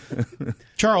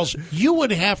 Charles, you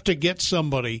would have to get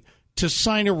somebody to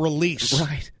sign a release.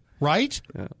 Right?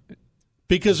 Yeah.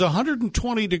 Because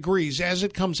 120 degrees, as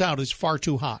it comes out, is far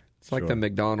too hot. It's like the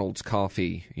McDonald's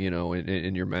coffee,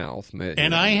 in your mouth.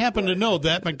 And I happen to know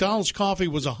that McDonald's coffee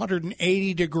was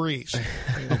 180 degrees.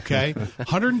 Okay?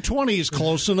 120 is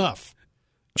close enough.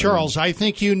 Charles, I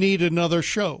think you need another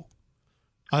show.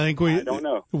 I don't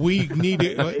know. We need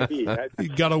to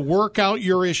got to work out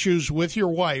your issues with your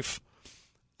wife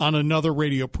on another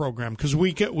radio program, because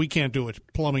we can't do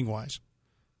it plumbing-wise.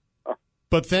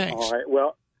 But thanks. All right.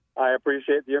 Well, I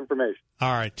appreciate the information.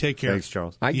 All right. Take care. Thanks,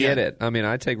 Charles. I get it. I mean,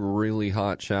 I take really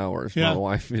hot showers. Yeah. My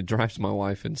wife, it drives my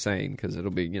wife insane because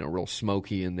it'll be, real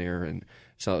smoky in there. And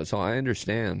so I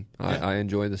understand. I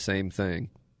enjoy the same thing.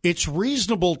 It's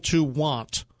reasonable to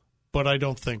want, but I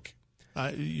don't think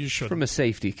you should. From a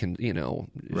safety,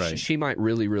 right. She might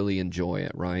really, really enjoy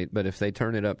it, right? But if they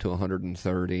turn it up to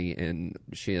 130 and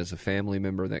she has a family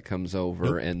member that comes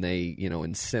over and they,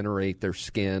 incinerate their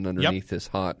skin underneath this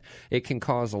hot, it can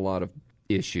cause a lot of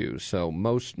issues. So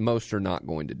most are not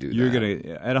going to do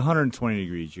that. At 120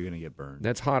 degrees, you're going to get burned.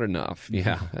 That's hot enough.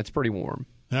 Yeah, that's pretty warm.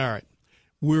 All right.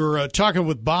 We're talking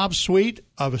with Bob Sweet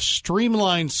of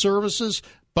Streamline Services.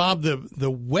 Bob,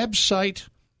 the website.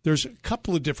 There's a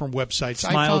couple of different websites.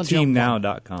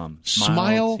 SmileTeamNow.com.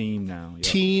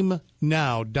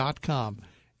 SmileTeamNow.com.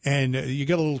 And you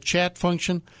got a little chat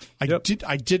function. I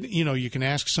did. You can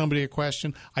ask somebody a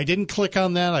question. I didn't click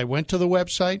on that. I went to the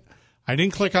website. I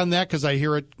didn't click on that because I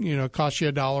hear it, costs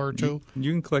you $1 or $2.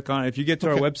 You can click on it. If you get to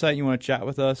our website and you want to chat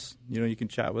with us, you can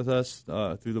chat with us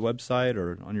through the website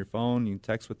or on your phone. You can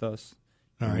text with us.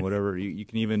 All right. Whatever. You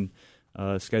can even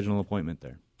schedule an appointment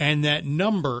there. And that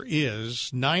number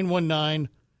is 919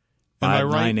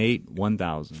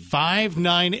 598-1000.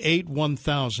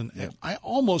 598-1000. Yep. I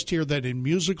almost hear that in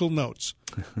musical notes.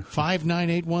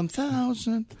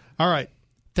 598-1000. All right.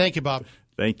 Thank you, Bob.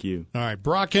 Thank you. All right.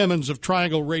 Brock Emmons of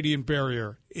Triangle Radiant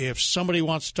Barrier. If somebody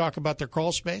wants to talk about their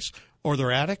crawl space or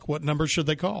their attic, what number should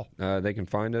they call? They can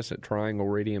find us at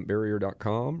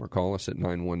triangleradiantbarrier.com or call us at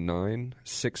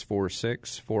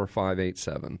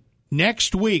 919-646-4587.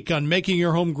 Next week on Making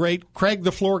Your Home Great, Craig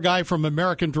the Floor Guy from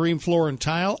American Dream Floor and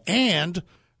Tile and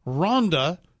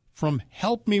Rhonda from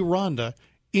Help Me Rhonda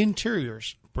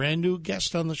Interiors. Brand new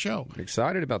guest on the show.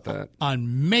 Excited about that.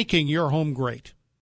 On Making Your Home Great.